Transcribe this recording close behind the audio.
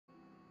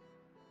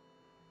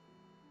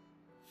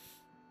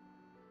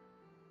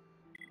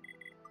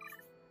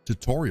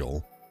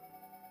Tutorial.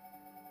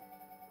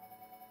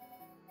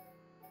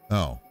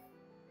 Oh.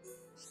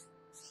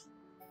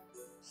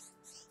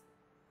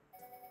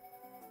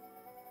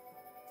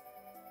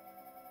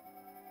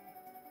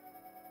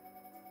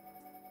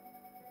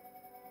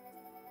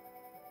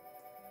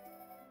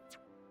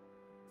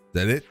 Is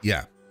that it?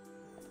 Yeah.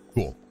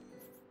 Cool.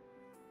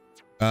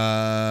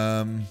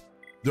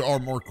 There are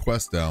more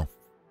quests though.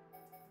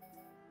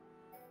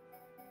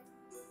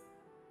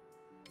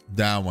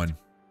 That one.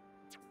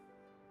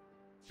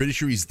 Pretty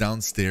sure he's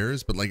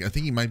downstairs, but like I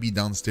think he might be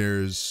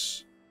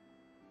downstairs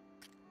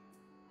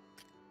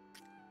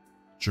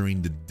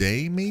during the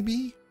day,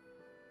 maybe?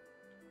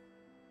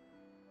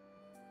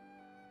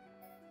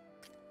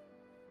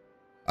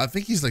 I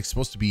think he's like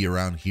supposed to be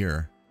around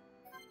here.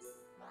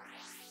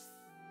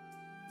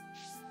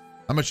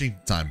 How much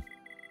time?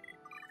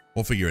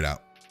 We'll figure it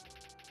out.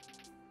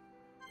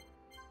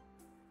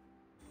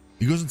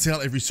 He goes on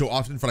sale every so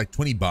often for like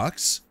 20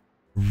 bucks.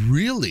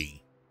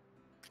 Really?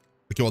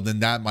 Okay, well then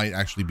that might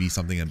actually be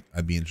something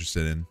I'd be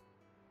interested in.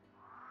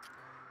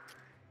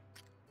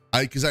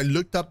 Because I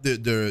looked up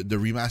the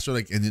remaster,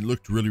 like, and it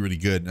looked really, really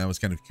good, and I was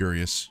kind of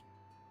curious.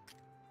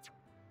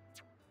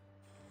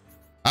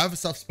 I have a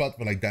soft spot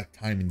for like that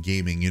time in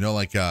gaming, you know,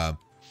 like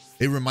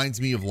it reminds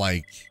me of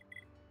like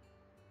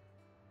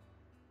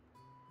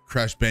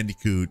Crash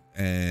Bandicoot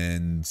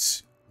and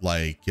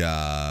like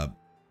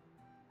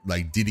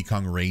Diddy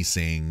Kong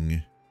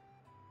Racing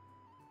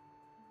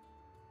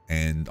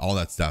and all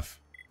that stuff.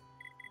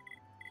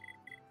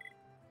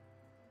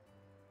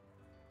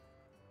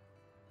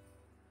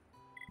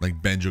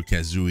 Like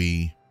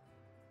Banjo-Kazooie.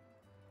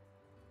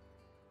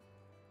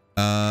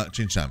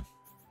 Change time.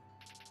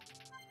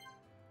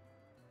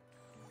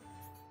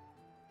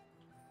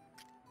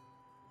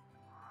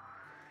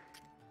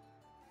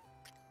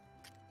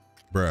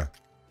 Bruh.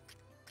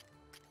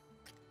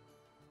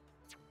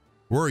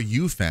 Where are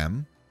you,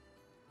 fam?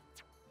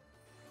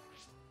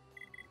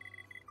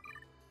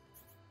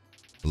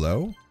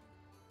 Hello?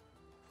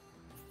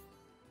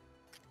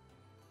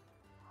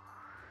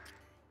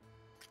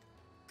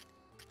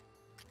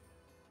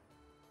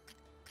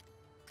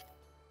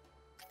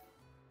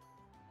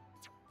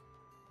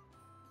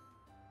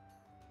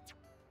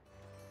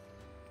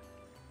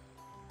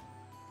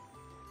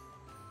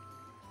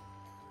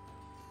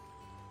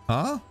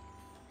 Huh?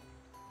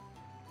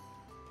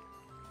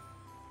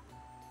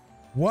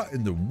 What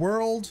in the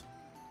world?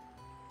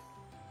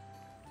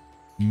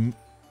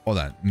 Hold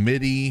on.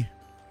 MIDI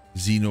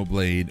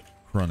Xenoblade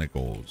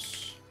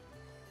Chronicles.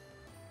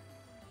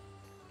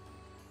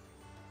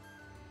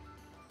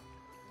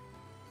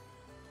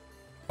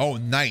 Oh,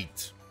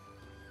 night.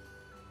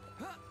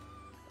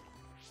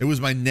 It was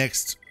my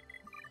next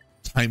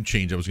time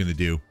change I was going to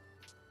do.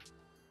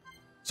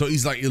 So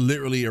he's like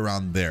literally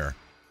around there.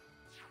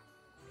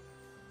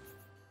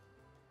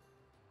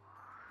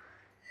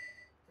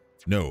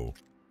 No.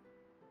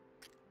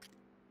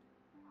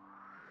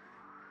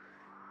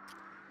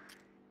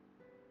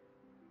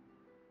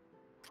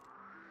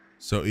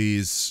 So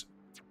he's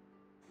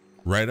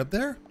right up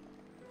there?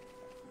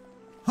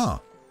 Huh.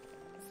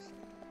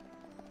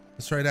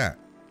 Let's try that.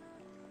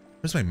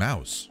 Where's my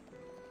mouse?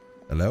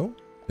 Hello?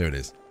 There it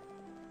is.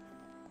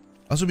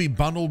 Also be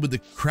bundled with the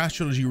Crash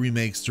Trilogy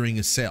remakes during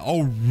a sale.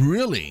 Oh,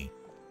 really?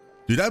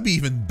 Dude, that'd be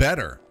even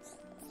better.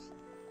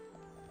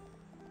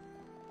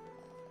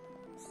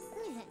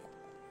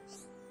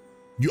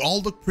 You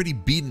all look pretty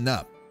beaten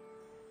up.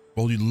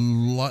 Well,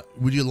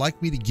 would you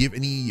like me to give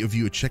any of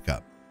you a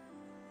checkup?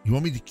 You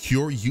want me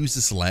to use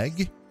this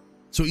leg?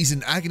 So he's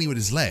in agony with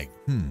his leg.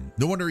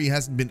 No wonder he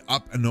hasn't been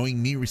up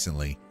annoying me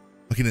recently.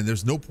 Okay, then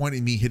there's no point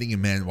in me hitting a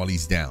man while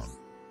he's down.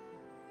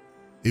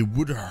 It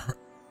would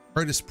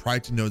hurt his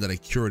pride to know that I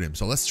cured him.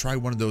 So let's try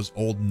one of those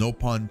old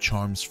Nopon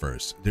charms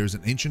first. There's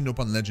an ancient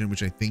Nopon legend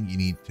which I think you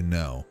need to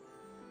know.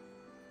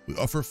 We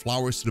offer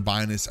flowers to the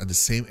Bionist at the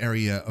same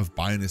area of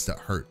Bionist that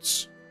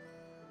hurts.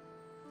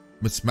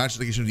 But smash the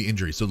location of the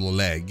injury, so the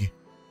leg.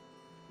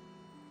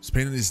 It's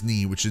pain on his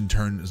knee, which in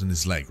turn is on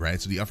his leg, right?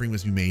 So the offering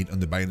must be made on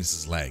the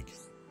Bionist's leg.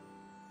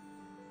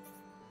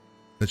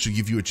 That should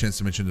give you a chance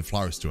to mention the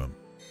flowers to him.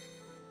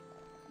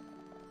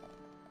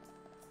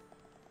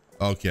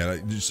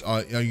 Okay, just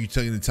are you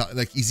telling the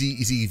like is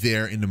he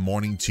there in the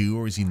morning too,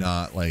 or is he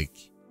not? Like,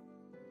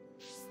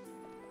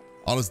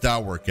 how does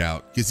that work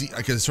out? Because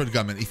I sort of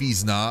got, man, if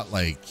he's not,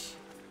 like,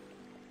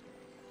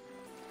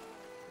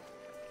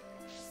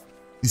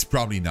 he's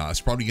probably not.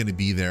 It's probably going to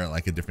be there at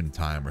like a different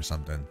time or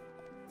something.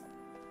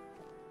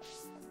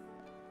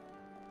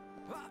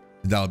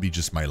 And that'll be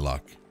just my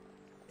luck.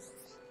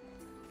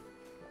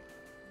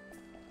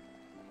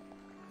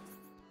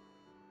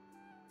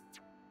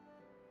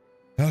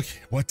 Okay,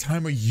 what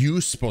time are you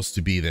supposed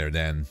to be there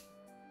then?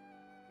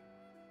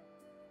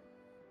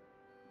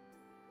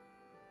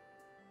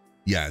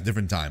 Yeah,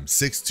 different time.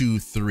 6 to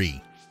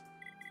 3.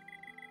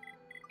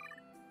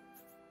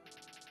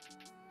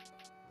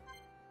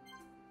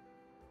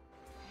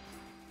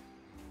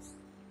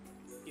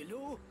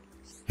 Hello?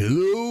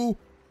 Hello?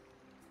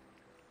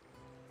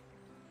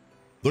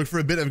 Look for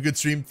a bit of a good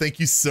stream. Thank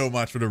you so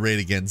much for the raid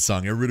again,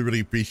 Song. I really, really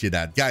appreciate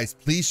that. Guys,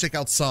 please check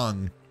out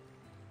Song.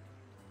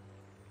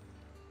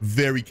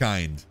 Very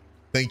kind.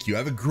 Thank you.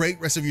 Have a great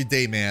rest of your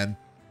day, man.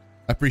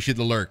 I appreciate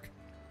the lurk.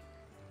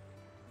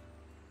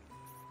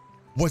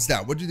 What's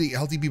that? What do the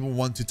healthy people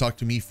want to talk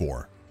to me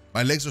for?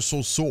 My legs are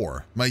so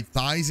sore. My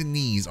thighs and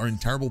knees are in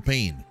terrible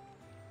pain.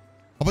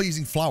 How about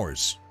using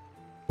flowers?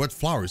 What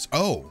flowers?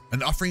 Oh,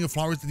 an offering of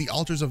flowers to the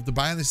altars of the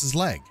Bionis'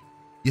 leg.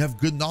 You have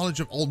good knowledge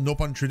of old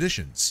Nopon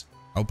traditions.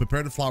 I will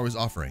prepare the flowers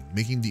offering.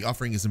 Making the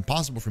offering is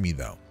impossible for me,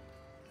 though.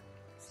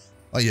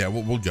 Oh yeah,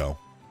 we'll go.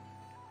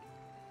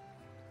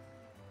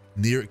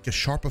 Near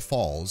Kasharpa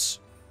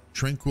Falls,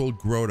 Tranquil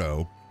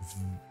Grotto,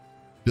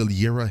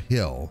 Villera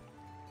Hill,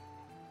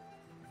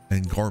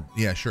 and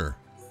yeah, sure.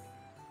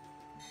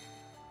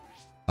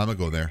 I'm gonna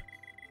go there.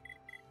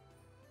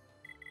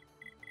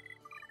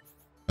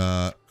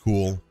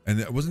 Cool.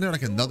 And wasn't there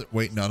like another?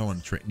 Wait, no, I don't want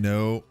to trade.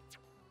 No.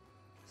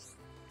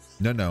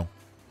 No.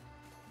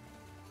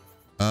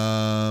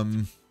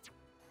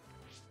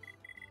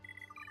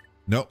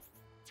 Nope.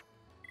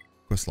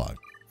 Quest log.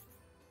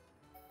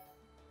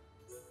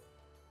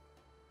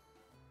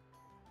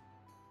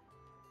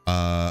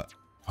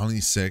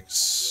 Only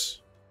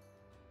 6.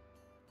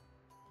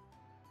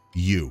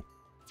 You.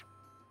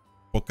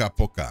 Poka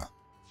Poka.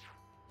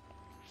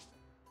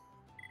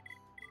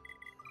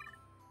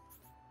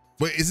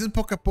 Wait, isn't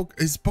Poka Poka?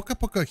 Is Poka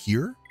Poka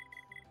here?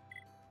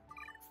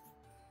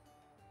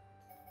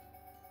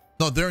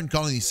 No, they're in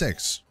Colony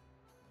 6.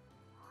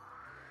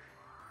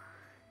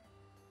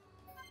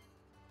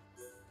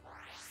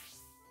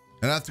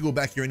 And I have to go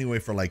back here anyway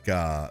for like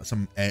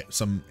some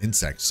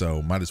insects,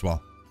 so might as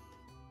well.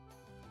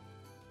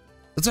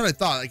 That's what I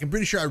thought. Like, I'm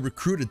pretty sure I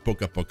recruited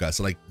Poka Poka,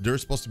 so like they're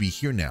supposed to be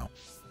here now.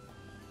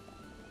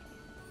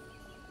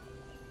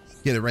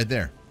 Yeah, they're right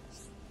there.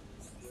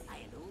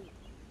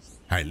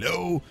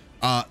 Hello.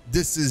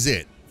 This is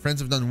it.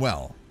 Friends have done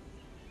well.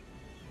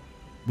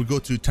 We'll go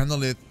to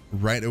Tanolith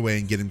right away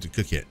and get him to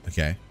cook it.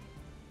 Okay.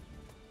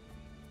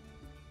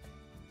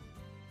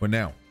 What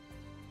now?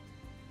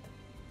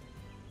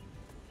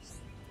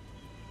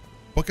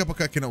 Poka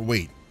Poka cannot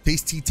wait.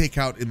 Tasty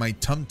takeout in my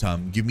tum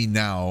tum. Give me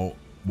now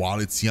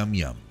while it's yum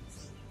yum.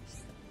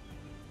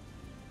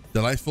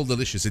 Delightful,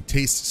 delicious. It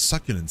tastes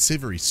succulent,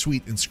 savory,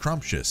 sweet, and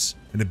scrumptious,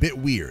 and a bit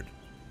weird.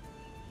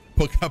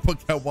 Poka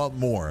Poka want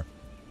more.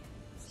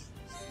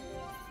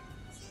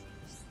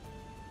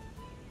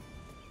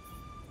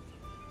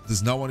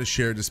 Does not want to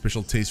share the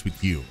special taste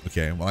with you.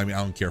 Okay, well, I mean,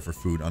 I don't care for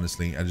food,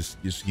 honestly. I just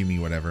give me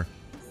whatever.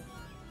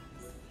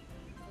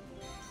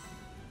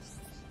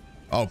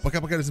 Oh,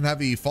 Poka Poka doesn't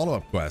have a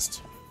follow-up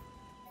quest.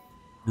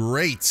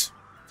 Great.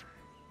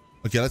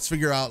 Okay, let's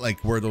figure out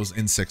like where those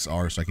insects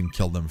are so I can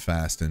kill them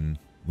fast and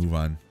move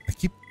on. I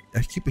keep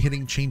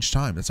hitting change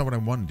time. That's not what I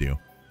want to do.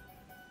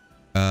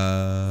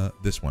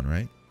 This one,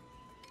 right?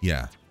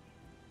 Yeah.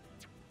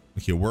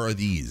 Okay, where are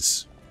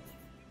these?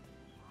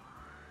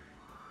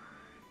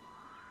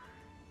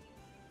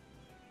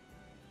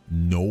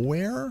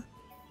 Nowhere?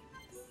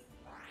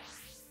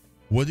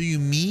 What do you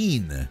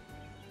mean?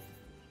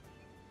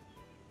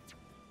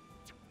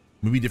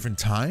 Maybe different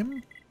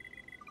time?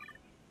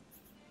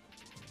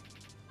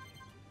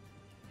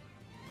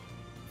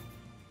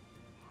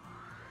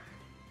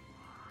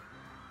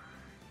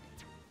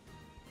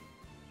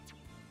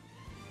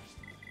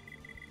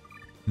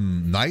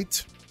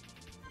 Night?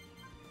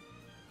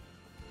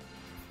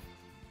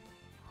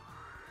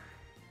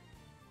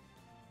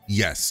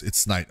 Yes,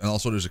 it's night. And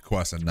also there's a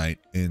quest at night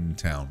in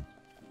town.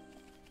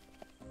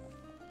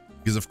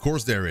 Because of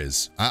course there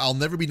is. I'll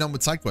never be done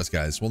with side quests,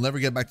 guys. We'll never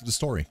get back to the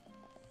story.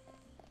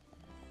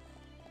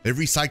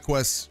 Every side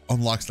quest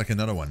unlocks like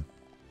another one.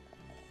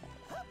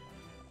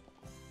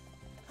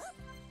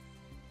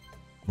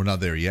 We're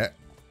not there yet.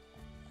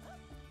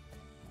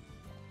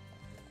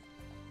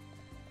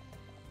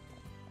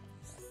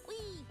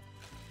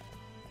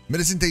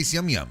 Medicine tastes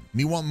yum yum.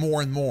 Me want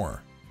more and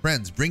more.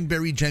 Friends, bring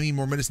Berry Jemmy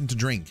more medicine to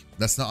drink.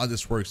 That's not how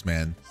this works,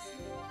 man.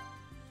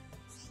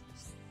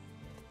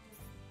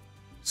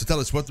 So tell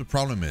us what the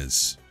problem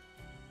is.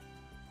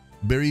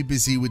 Very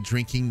busy with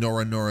drinking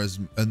Norara's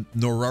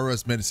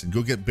medicine.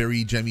 Go get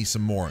Berry Jemmy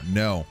some more.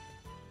 No.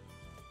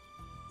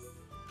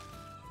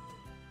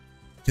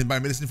 Can buy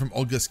medicine from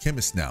Olga's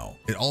chemist now.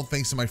 It all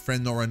thanks to my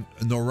friend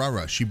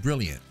Norara. She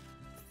brilliant.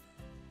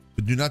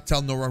 But do not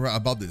tell Norara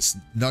about this.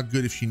 Not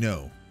good if she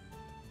know.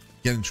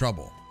 Get in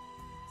trouble.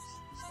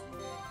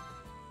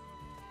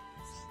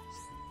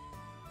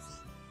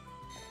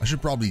 I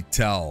should probably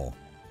tell.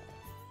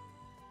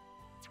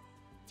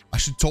 I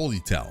should totally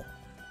tell.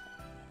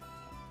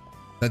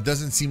 That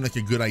doesn't seem like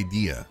a good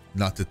idea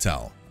not to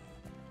tell.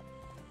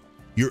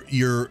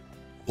 You're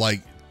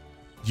like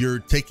you're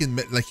taking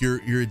like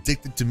you're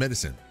addicted to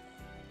medicine.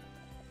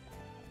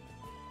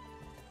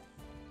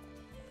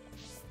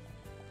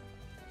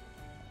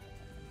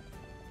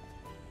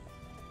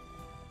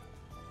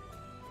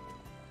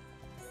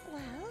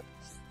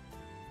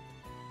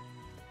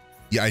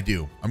 Yeah, I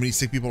do. How many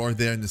sick people are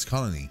there in this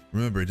colony?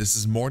 Remember, this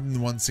is more than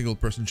one single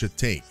person should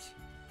take.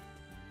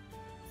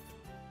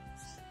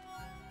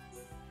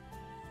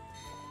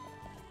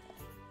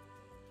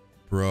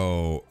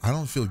 Bro, I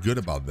don't feel good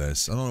about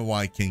this. I don't know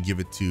why I can't give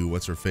it to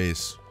what's her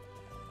face.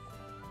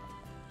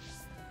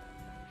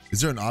 Is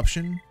there an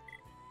option?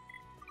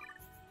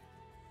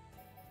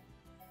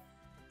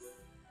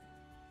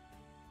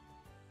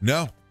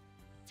 No.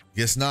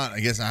 Guess not. I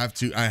guess I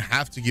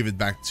have to give it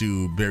back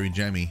to Berry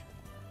Jammy.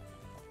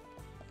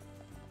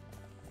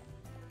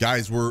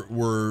 Guys,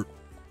 we're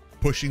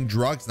pushing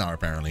drugs now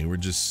apparently. We're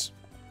just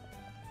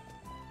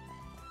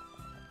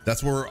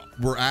that's where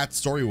we're at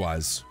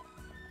story-wise.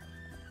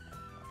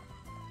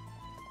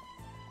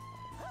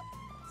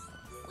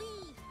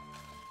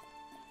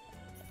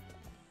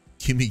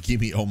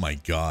 Gimme, oh my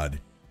god.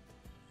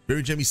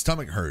 Berry Jammy's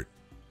stomach hurt.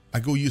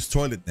 I go use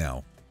toilet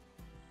now.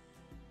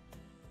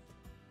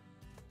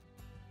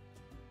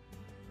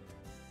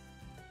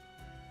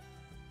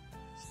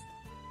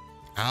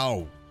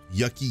 Ow.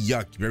 Yucky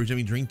yuck. Berry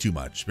Jammy drink too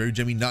much. Berry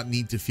Jammy not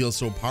need to feel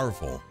so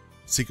powerful.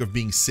 Sick of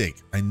being sick.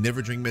 I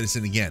never drink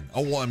medicine again.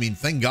 Oh, well, I mean,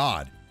 thank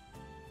God.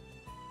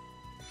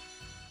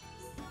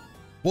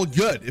 Well,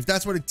 good. If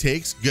that's what it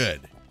takes,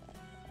 good.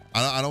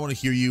 I don't want to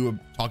hear you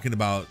talking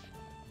about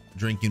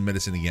drinking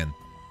medicine again.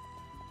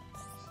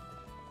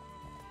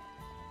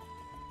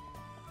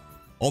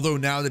 Although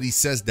now that he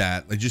says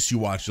that, like, just you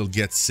watch, he'll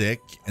get sick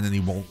and then he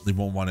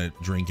won't want to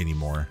drink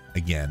anymore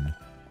again.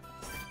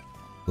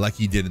 Like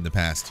he did in the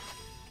past.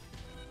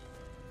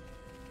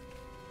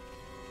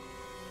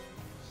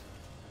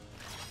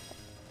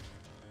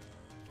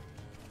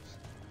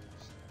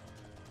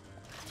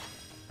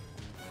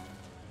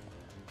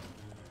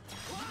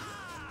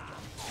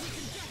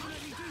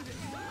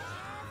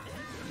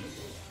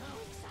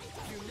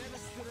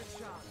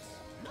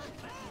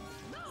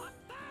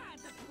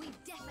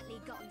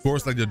 Of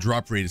course, like the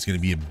drop rate is going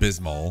to be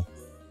abysmal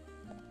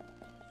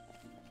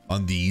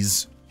on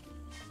these.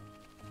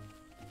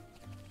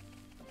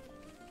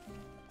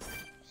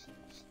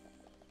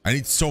 I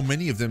need so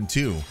many of them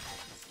too.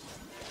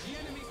 The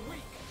enemy's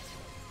weak,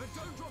 but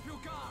don't drop your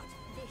guard.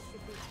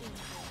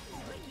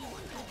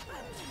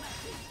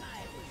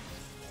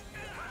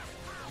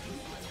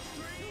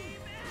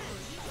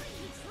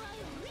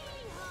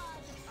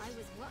 I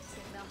was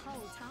watching the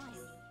whole time.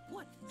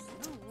 What?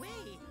 No way.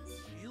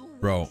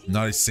 Bro,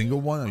 not a single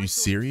one? Are you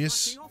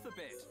serious?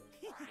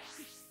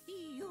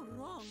 You're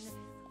wrong.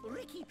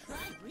 Ricky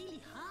tried really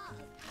hard.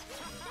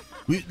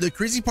 The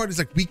crazy part is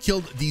like we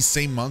killed these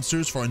same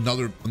monsters for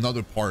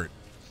another part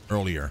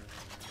earlier.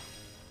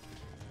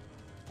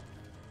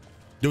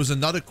 There was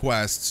another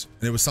quest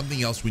and there was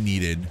something else we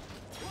needed.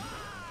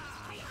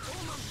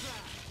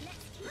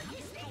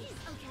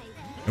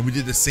 And we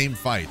did the same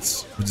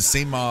fights with the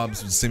same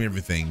mobs, with the same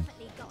everything.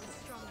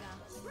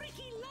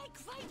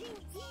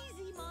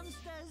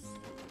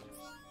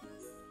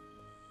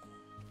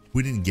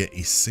 We didn't get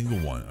a single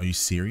one. Are you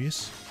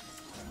serious?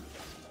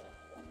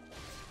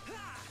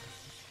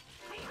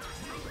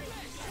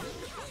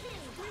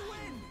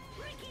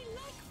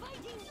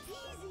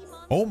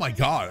 Oh my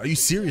god, are you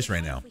serious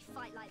right now?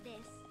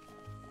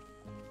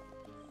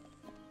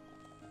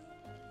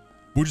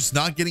 We're just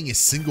not getting a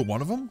single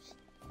one of them?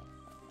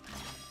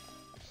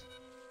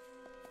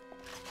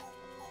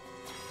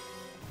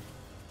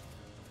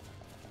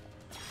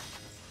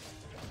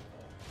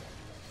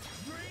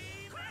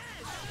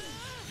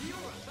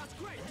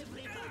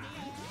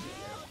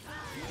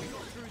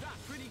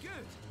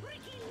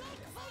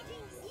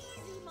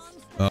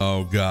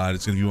 Oh god,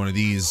 it's gonna be one of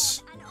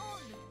these.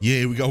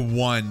 Yeah, we got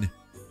 1,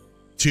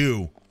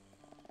 2.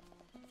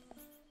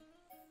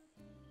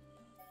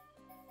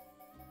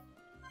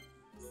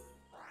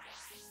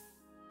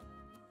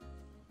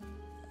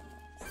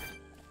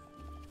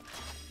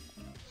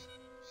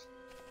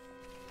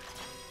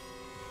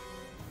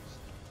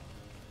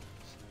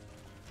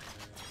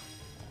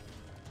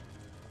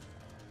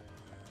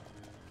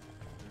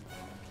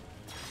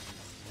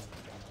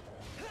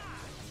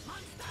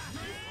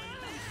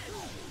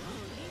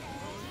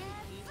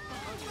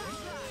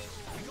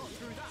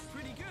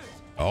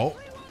 Oh,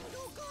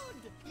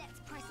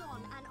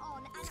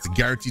 it's a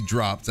guaranteed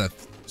drop.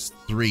 That's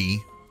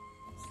 3.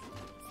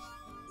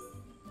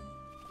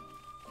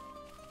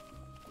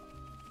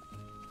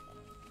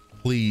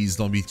 Please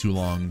don't be too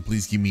long.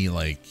 Please give me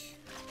like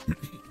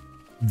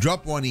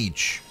drop 1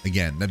 each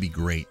again. That'd be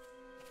great.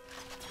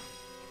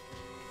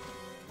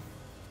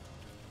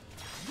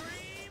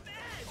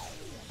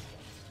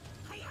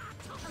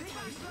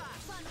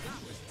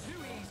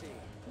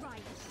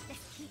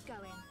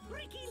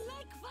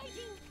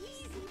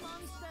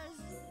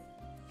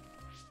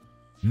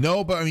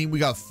 No, but I mean, we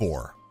got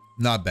 4.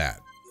 Not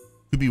bad.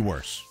 Could be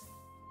worse.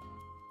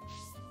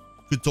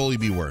 Could totally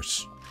be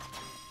worse.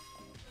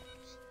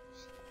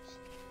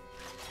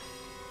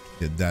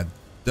 Get that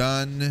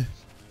done.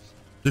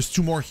 There's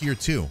 2 more here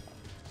too.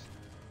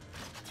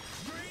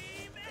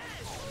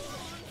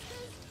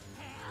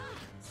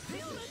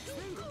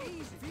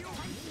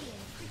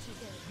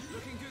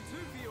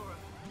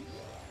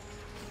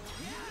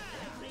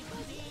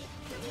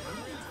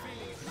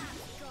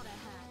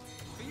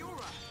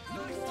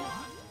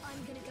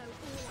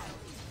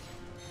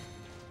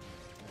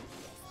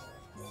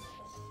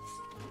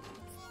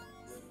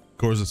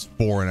 course, it's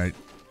 4 and I'm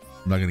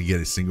not going to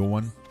get a single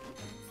one.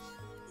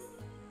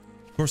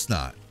 Of course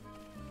not.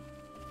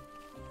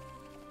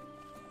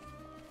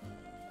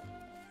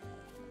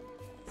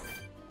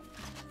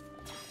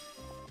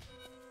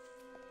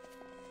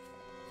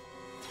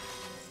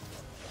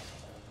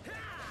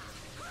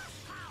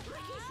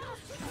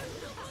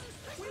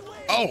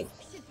 Oh!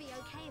 Should be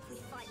okay if we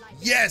fight like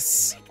this.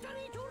 Yes!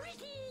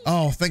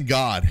 Oh, thank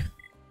God.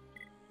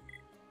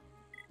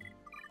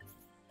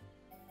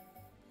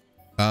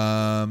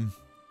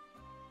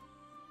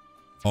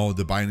 Oh,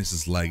 the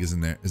Binus's leg isn't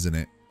there, isn't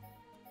it?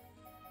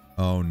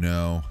 Oh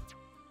no.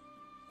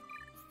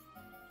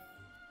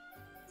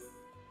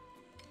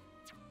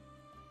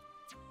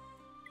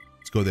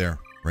 Let's go there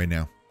right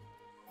now.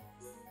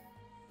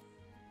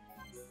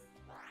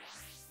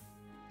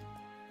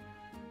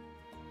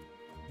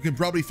 You can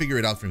probably figure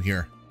it out from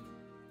here.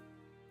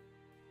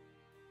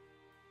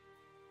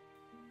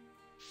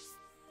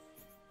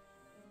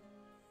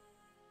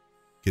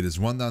 Okay, there's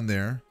one down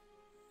there.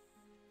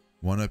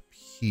 One up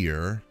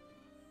here.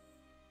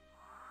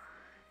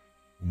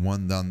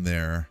 One down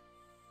there.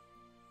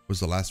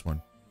 What's the last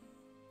one?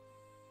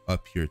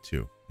 Up here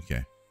too.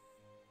 Okay.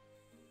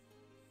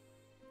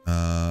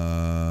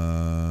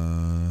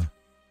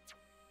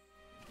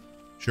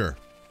 Sure.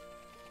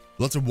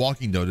 Lots of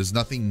walking though. There's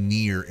nothing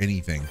near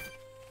anything.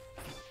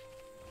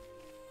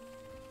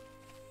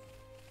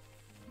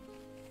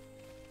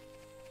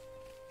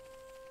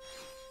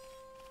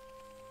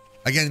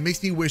 Again, it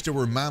makes me wish there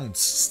were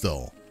mounts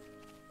still.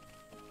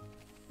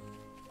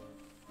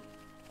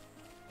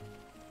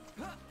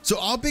 So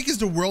how big is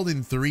the world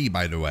in 3,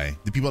 by the way?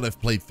 The people that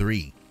have played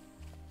 3.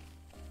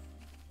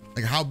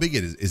 Like, how big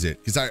is it?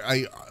 Because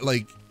I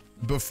like,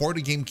 before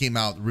the game came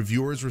out,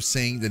 reviewers were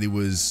saying that it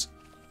was,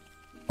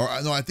 or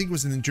no, I think it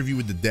was an interview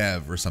with the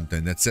dev or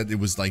something that said it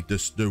was like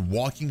this, the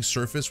walking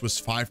surface was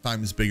 5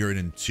 times bigger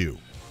than 2.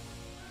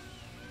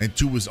 And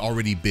 2 was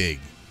already big.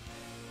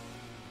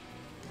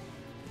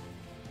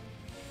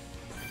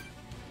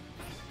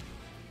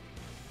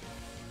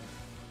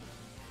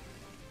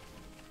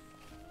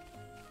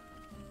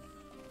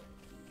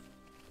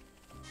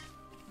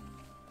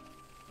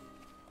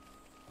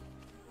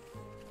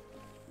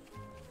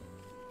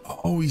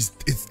 Oh, it's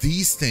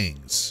these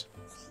things.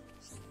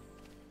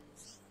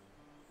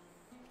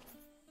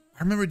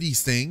 I remember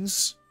these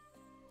things.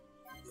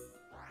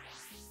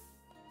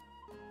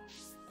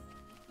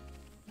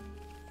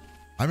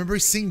 I remember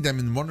seeing them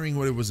and wondering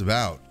what it was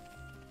about.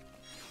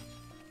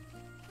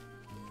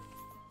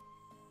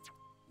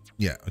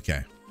 Yeah,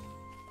 okay.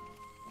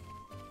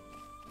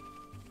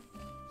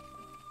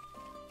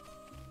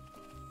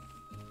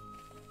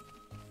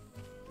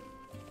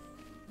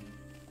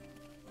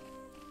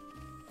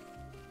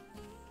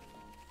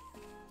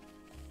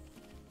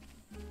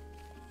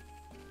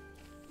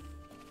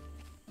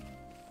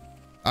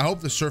 I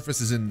hope the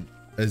surface isn't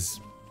as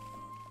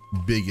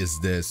big as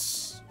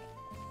this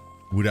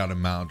without a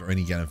mount or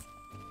any kind of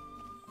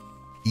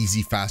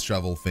easy fast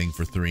travel thing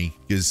for 3.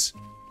 Because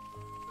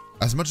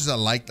as much as I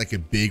like a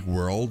big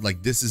world,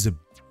 like this is a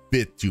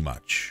bit too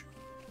much.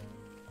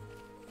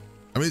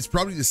 I mean, it's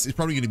probably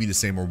going to be the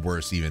same or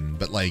worse even.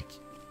 But like,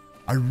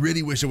 I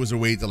really wish there was a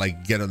way to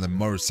like get on the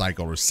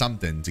motorcycle or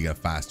something to get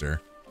faster.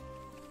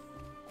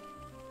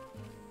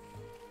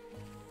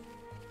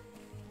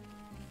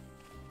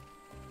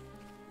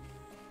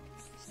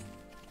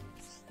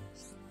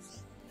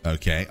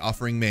 Okay,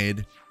 offering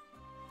made.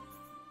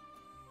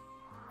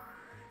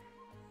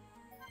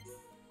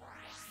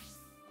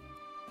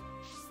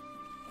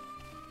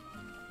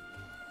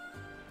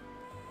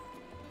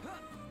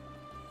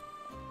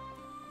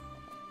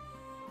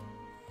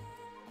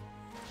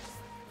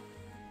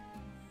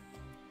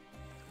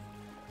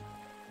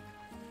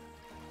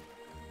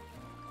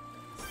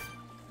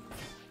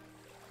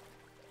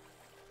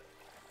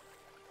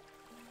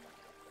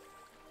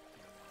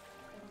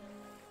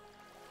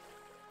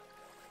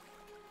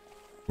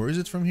 Where is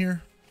it from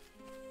here?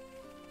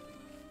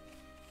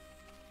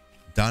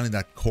 Down in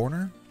that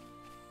corner?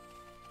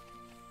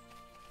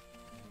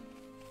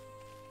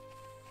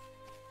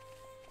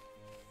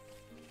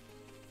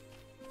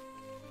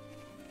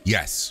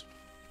 Yes.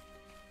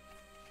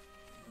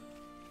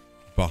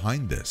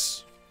 Behind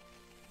this.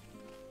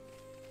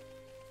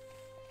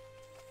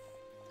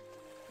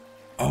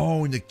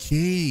 Oh, in the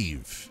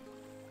cave.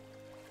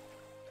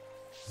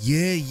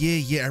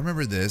 Yeah. I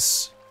remember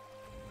this.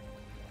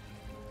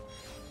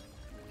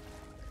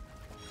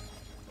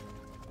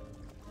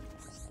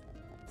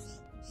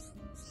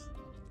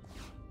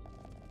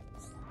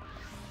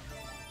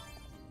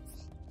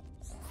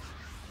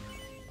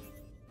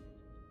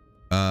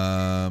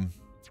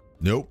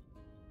 Nope.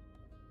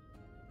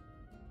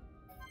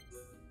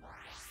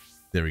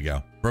 There we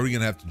go. Probably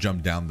gonna have to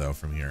jump down though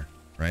from here,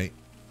 right?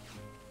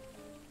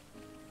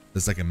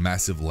 There's like a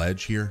massive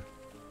ledge here.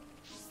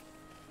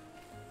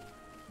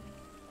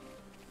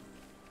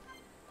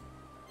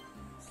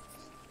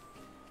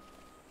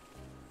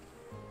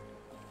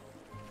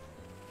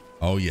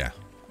 Oh yeah.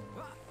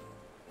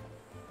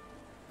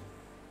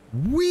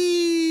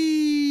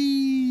 Whee!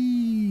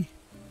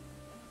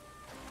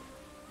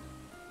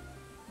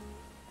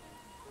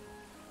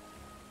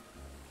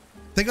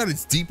 Thank God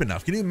it's deep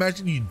enough. Can you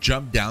imagine you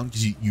jump down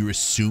because you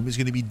assume it's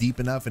going to be deep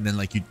enough and then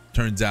like it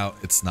turns out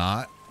it's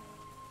not?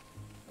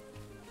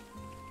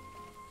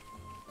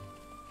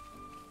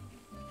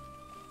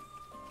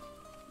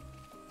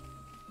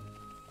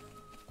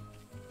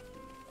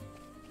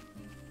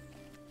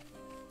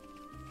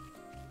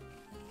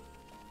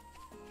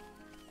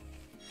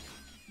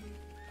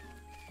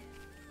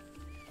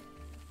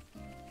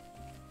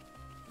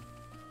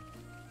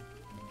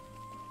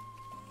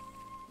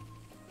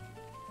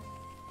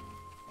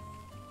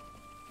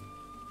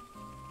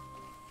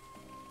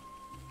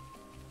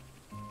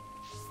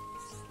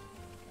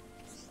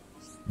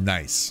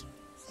 Nice.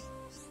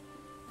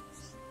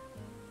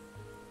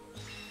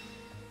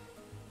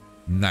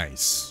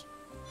 Nice.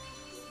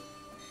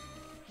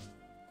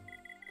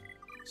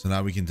 So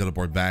now we can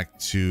teleport back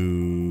to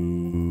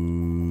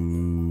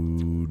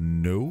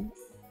no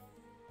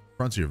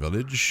Frontier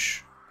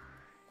Village.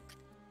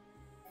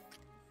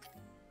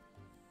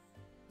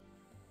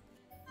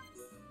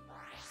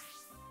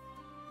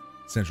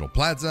 Central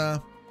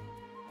Plaza.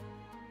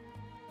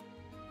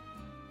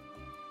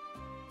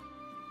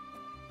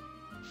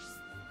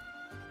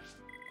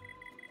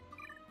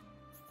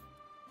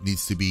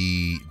 Needs to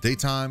be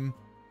daytime.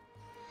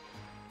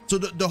 So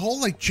the whole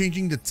like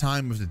changing the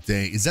time of the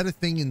day, is that a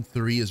thing in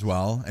 3 as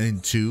well and in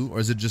 2, or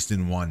is it just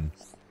in 1?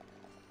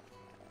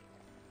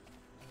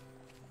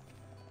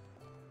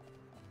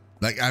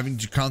 Like having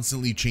to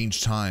constantly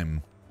change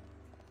time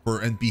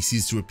for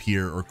NPCs to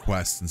appear or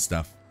quests and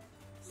stuff.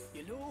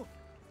 You know,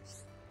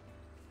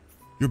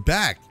 You're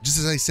back. Just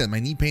as I said, my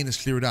knee pain is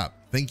cleared up.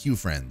 Thank you,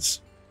 friends.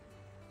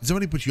 Did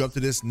somebody put you up to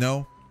this?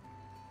 No.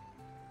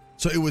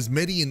 So it was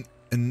Medi and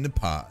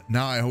Nipa.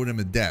 Now I hold them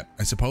a debt.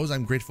 I suppose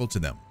I'm grateful to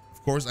them.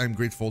 Of course, I'm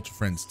grateful to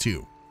friends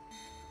too.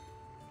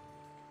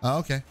 Oh,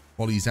 okay.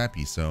 Well, he's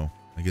happy, so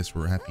I guess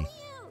we're happy.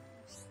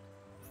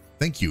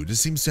 Thank you. This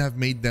seems to have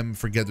made them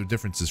forget their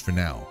differences for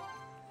now.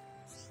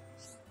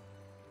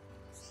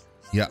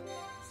 Yeah.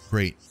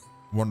 Great.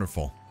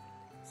 Wonderful.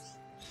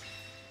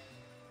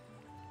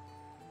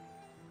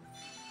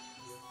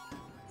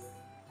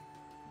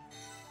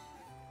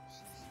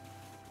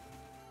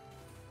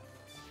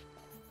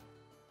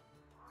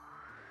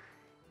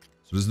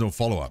 So there's no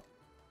follow-up.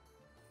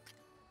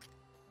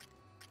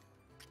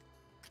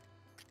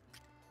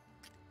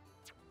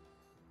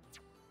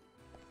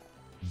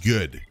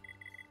 Good.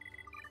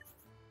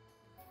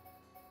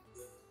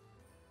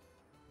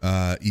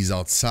 He's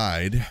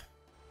outside.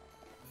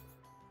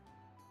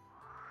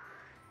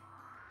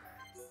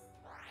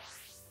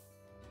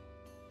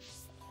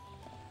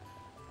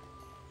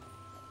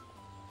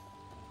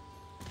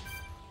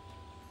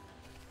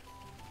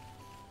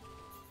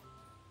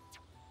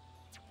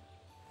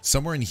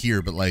 Somewhere in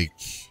here, but like...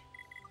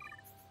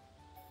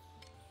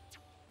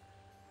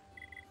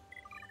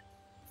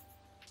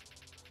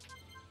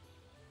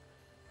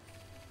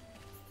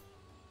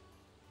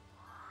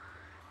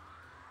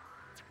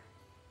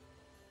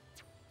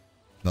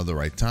 not the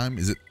right time.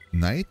 Is it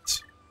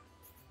night?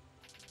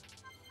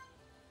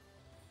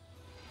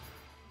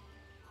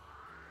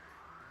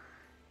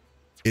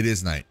 It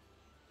is night.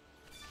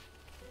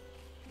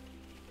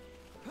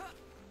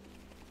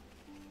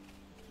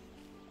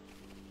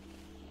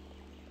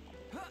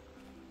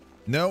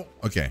 No?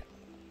 Okay.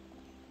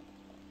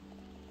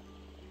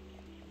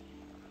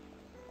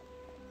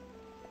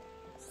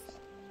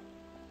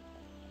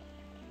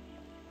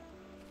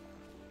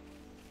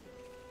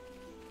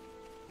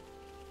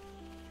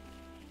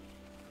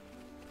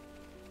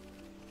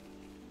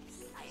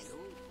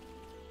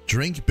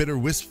 Drink bitter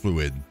wisp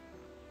fluid.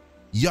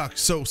 Yuck,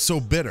 so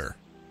bitter.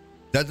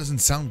 That doesn't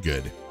sound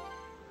good.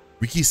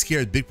 Ricky's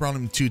scared, big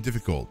problem too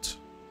difficult.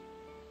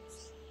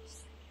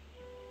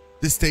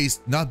 This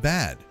tastes not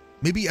bad.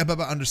 Maybe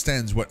Ababa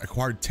understands what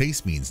acquired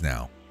taste means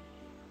now.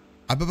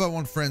 Ababa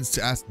wants friends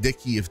to ask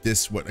Dicky if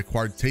this what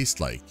acquired taste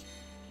like.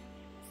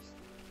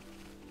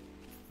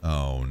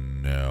 Oh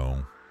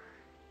no.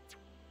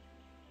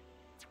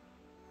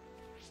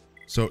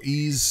 So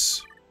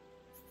he's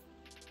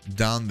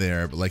down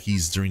there, but like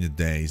he's during the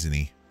day, isn't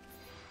he?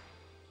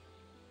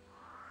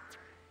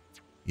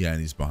 Yeah,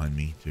 and he's behind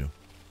me too.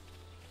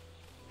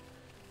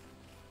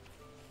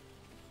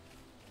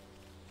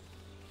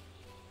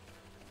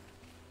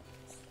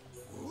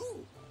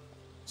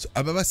 So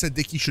Ababa said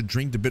Dicky should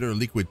drink the bitter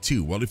liquid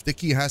too. Well, if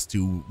Dicky has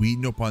to, we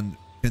no pun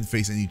can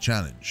face any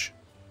challenge.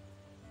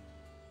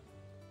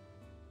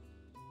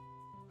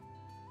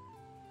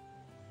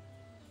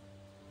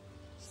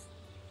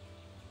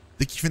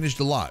 Dicky finished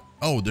a lot.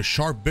 Oh, the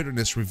sharp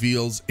bitterness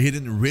reveals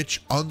hidden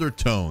rich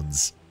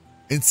undertones.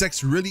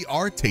 Insects really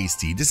are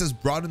tasty. This has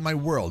broadened my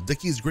world.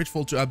 Dicky is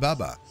grateful to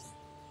Ababa.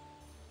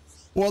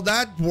 Well,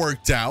 that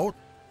worked out.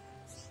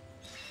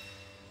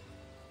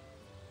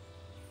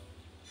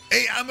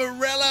 Hey,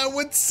 Amarella,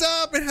 what's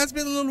up? It has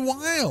been a little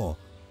while.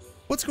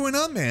 What's going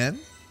on, man?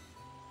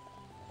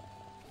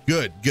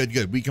 Good.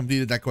 We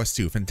completed that quest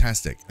too.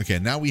 Fantastic. Okay,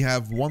 now we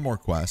have one more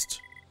quest.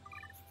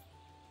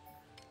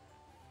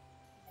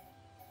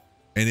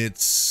 And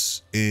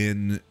it's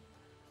in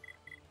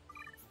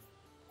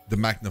the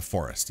Magna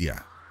Forest,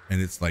 yeah.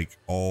 And it's like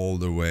all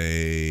the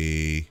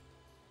way.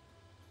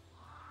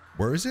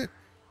 Where is it?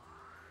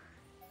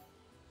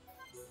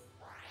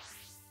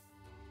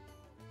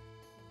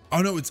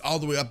 Oh no, it's all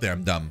the way up there.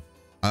 I'm dumb.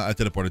 I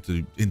teleported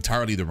to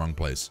entirely the wrong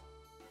place.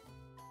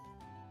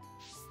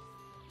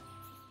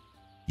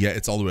 Yeah,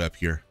 it's all the way up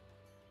here.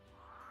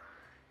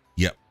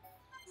 Yep.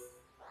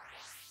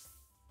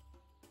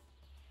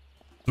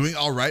 Doing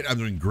all right. I'm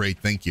doing great.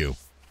 Thank you.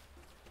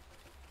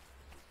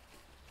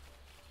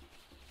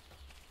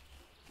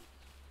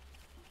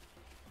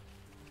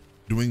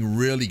 Doing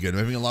really good. I'm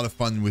having a lot of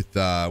fun with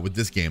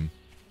this game.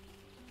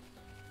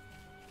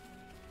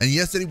 And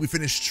yesterday we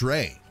finished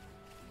Stray,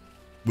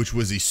 which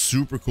was a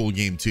super cool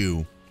game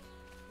too.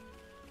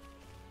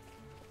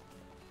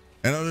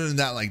 And other than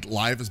that, like,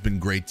 life has been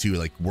great too.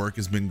 Like, work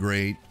has been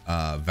great.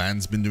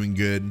 Van's been doing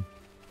good.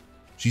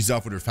 She's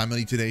off with her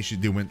family today.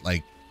 They went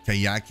like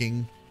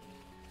kayaking.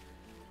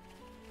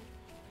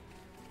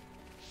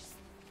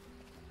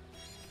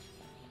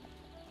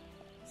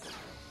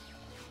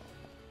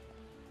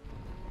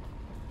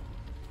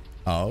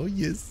 Oh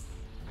yes.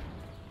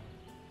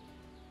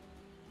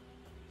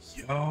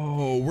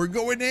 Yo, we're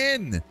going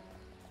in.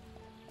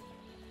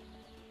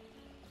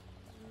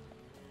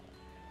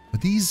 Are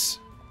these?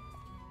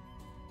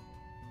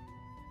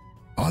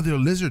 Oh, they're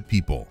lizard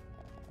people.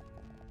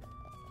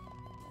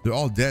 They're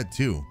all dead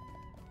too.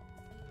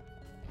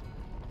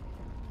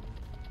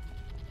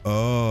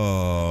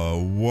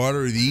 Oh, what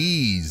are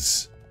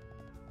these?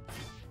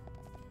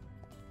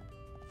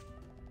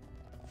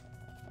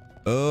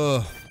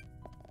 Ugh.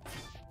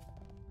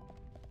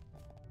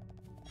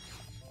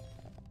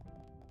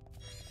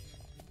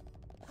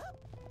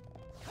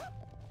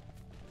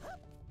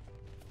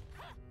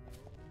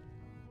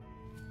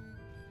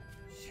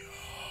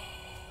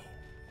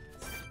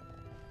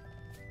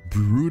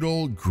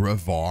 Brutal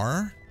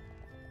Gravar?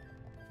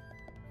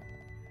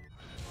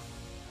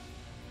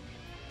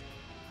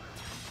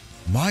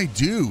 My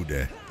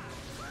dude.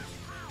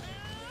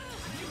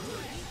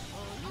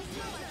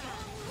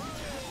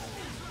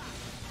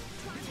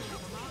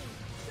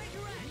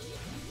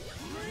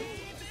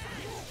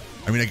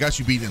 I mean, I got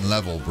you beat in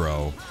level,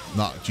 bro.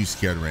 Not too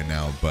scared right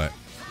now, but...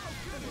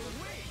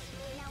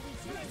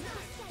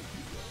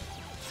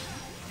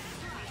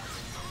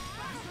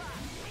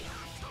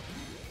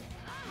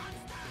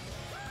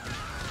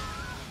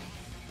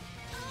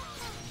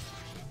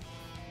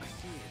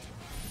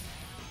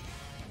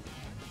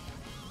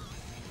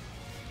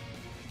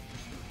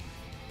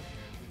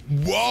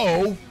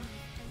 Whoa!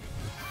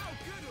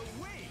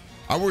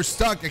 We're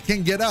stuck. I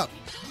can't get up.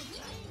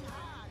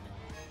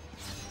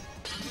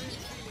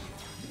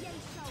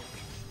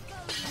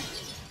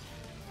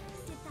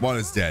 One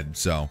is dead,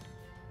 so.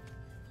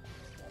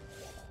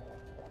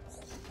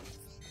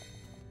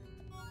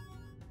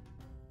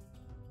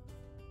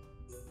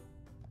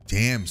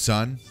 Damn,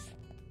 son.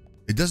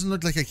 It doesn't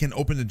look like I can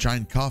open the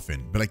giant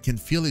coffin, but I can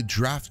feel a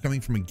draft coming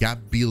from a gap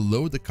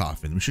below the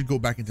coffin. We should go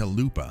back and tell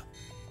Lupa.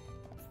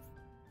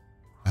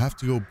 I have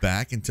to go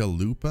back and tell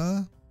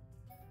Lupa?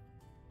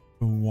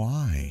 But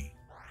why?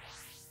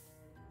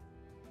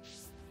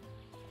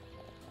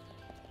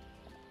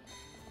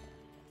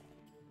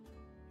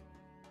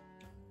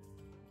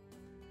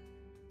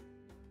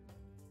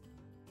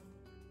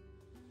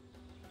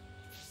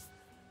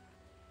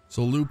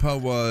 So Lupa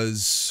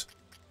was...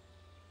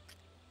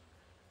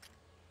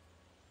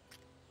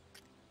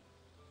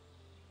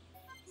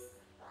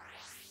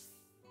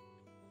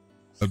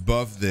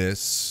 above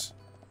this.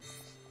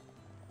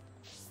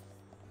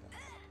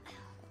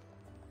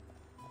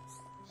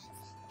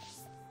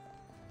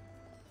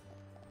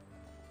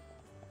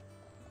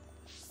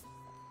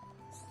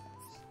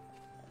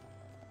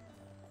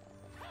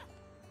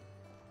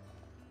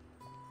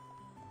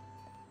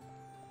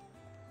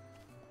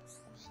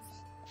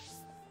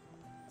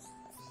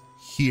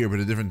 Here, but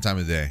a different time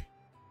of day.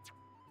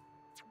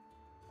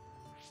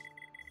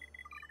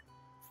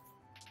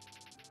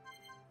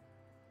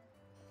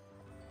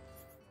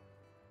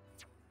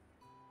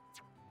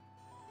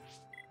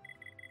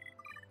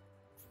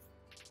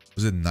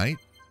 Was it night?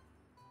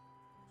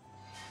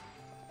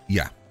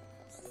 Yeah.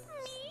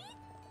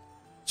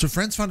 So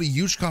friends found a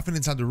huge coffin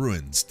inside the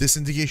ruins. This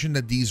indication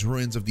that these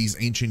ruins of these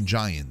ancient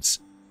giants.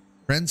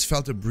 Friends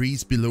felt a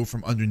breeze below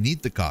from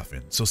underneath the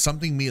coffin, so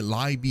something may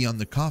lie beyond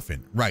the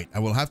coffin. Right, I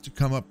will have to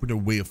come up with a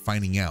way of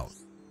finding out.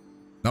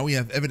 Now we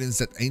have evidence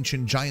that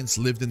ancient giants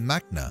lived in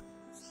Magna.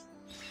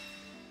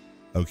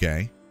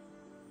 Okay.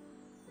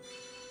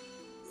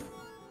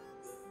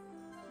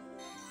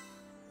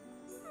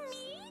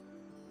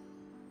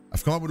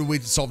 I've come up with a way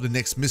to solve the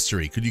next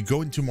mystery. Could you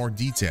go into more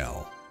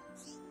detail?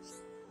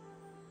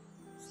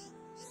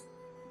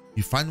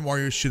 You fine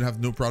warriors should have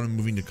no problem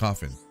moving the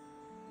coffin.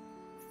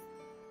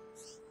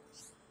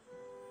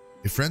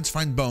 If friends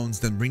find bones,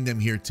 then bring them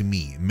here to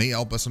me. It may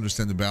help us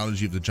understand the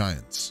biology of the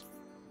giants.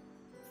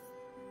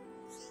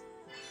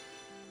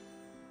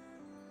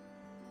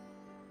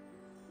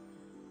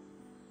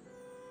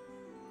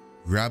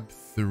 Grab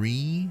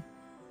 3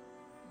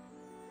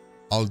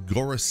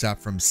 Algora sap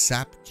from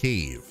Sap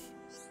Cave.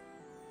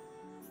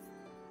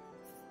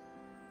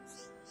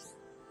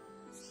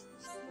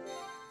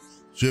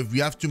 So if we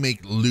have to make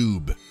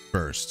lube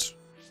first.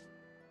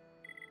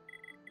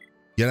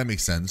 Yeah, that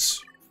makes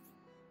sense.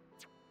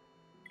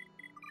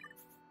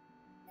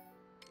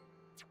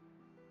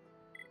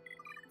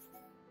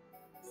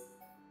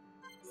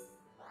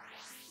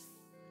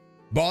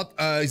 Bought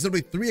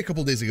Xenoblade 3 a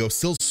couple days ago.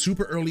 Still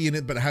super early in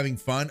it, but having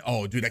fun.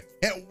 Oh, dude, I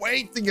can't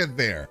wait to get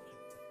there.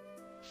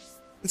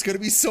 It's gonna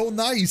be so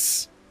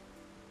nice.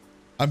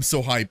 I'm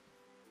so hyped.